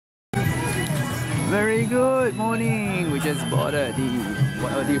Very good morning. We just boarded the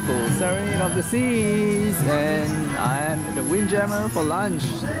wonderful Serenade of the Seas, and I'm at the Windjammer for lunch.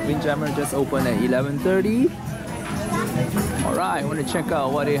 Windjammer just opened at 11:30. Alright, I want to check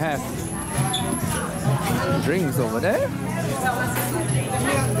out what they have. Drinks over there.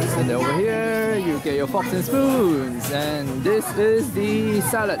 And over here, you get your forks and spoons. And this is the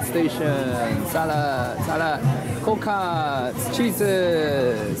salad station. Salad, coconuts,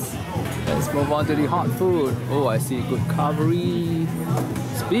 cheeses. Let's move on to the hot food. Oh, I see good carvery.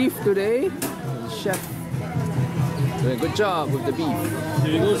 It's beef today. Chef doing a good job with the beef.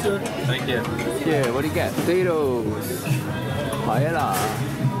 Here you go, sir. Thank you. Here, what do you get? Potatoes. Paella.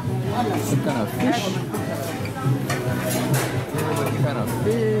 Some kind of fish. Some kind of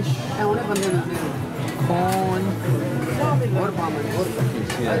fish. Corn.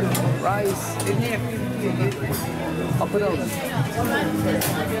 Rice. Papadum.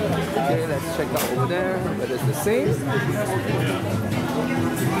 Okay, let's check out over there. That is the same.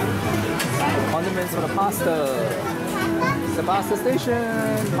 Condiments for the pasta. It's the pasta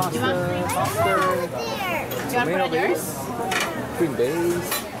station. Pasta. Tomato base. Cream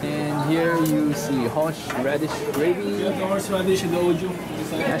base. And here you see horseradish gravy. Horseradish and ojo.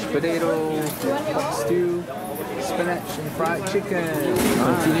 Mashed potato. Pork stew. Spinach and fried chicken.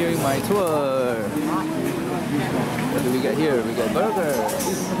 Continuing my tour. What do we get here? We got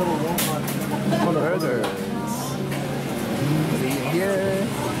burgers. Burgers. What do we get here?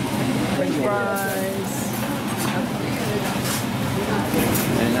 French fries.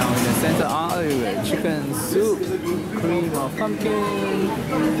 And now in the center aisle, chicken soup, cream of pumpkin,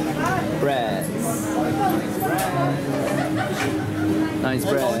 breads. Nice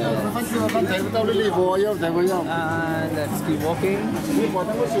bread. And let's keep walking.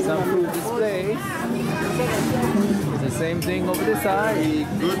 Some food display. It's the same thing over this side.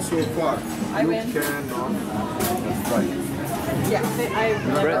 Good so far. I win. Right. Yeah,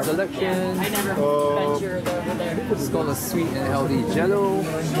 Bread selection. I never ventured over there. It's called a sweet and healthy jello.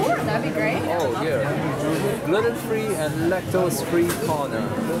 Sure, that'd be great. Oh, here. Gluten-free and lactose-free corner.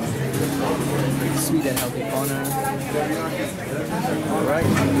 Sweet and healthy corner. Alright.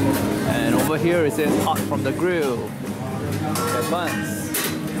 And over here it says hot from the grill. We get buns.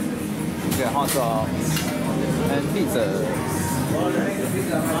 We get hot dogs. And pizzas.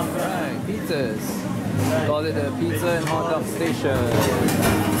 Alright, pizzas. Call it a pizza and hot dog station.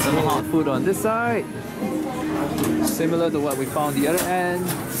 Some hot food on this side. Similar to what we found the other end.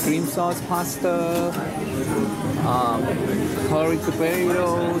 Cream sauce pasta. Curry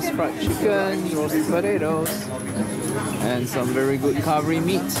potatoes, fried chicken, roasted potatoes. And some very good carvery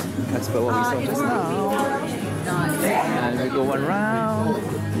meat. That's what we saw just now. And we go one round.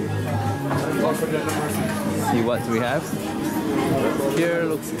 See what we have. Here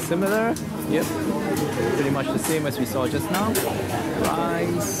looks similar. Yep. Pretty much the same as we saw just now.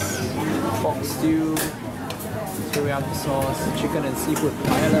 Rice, pork stew, teriyaki sauce, chicken and seafood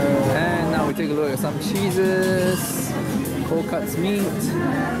paella. And now we take a look at some cheeses, cold cuts meat,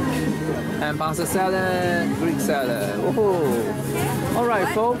 and pasta salad, Greek salad. Oh! Alright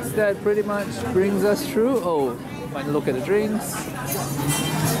folks, that pretty much brings us through. Oh, might look at the drinks.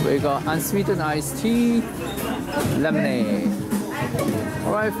 We got unsweetened iced tea, lemonade.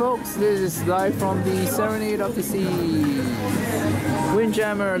 Alright folks, this is live from the Serenade of the Seas.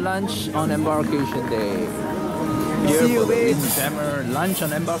 Windjammer lunch on Embarkation Day. Here for the Windjammer lunch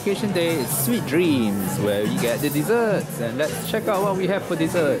on Embarkation Day is Sweet Dreams, where we get the desserts. And let's check out what we have for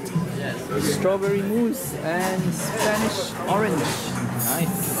dessert. Strawberry mousse and Spanish orange.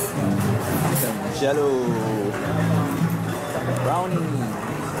 Nice. Some jello. Brownie.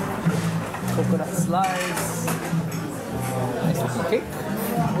 Coconut slice. Nice looking cake.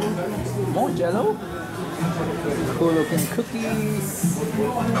 More jello. Cool looking cookies.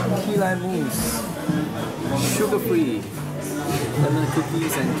 Key lime mousse. Sugar free. Lemon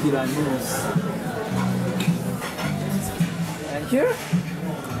cookies and key lime mousse. And here,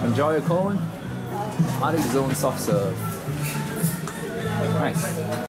 enjoy a cone. Arctic Zone soft serve. Nice.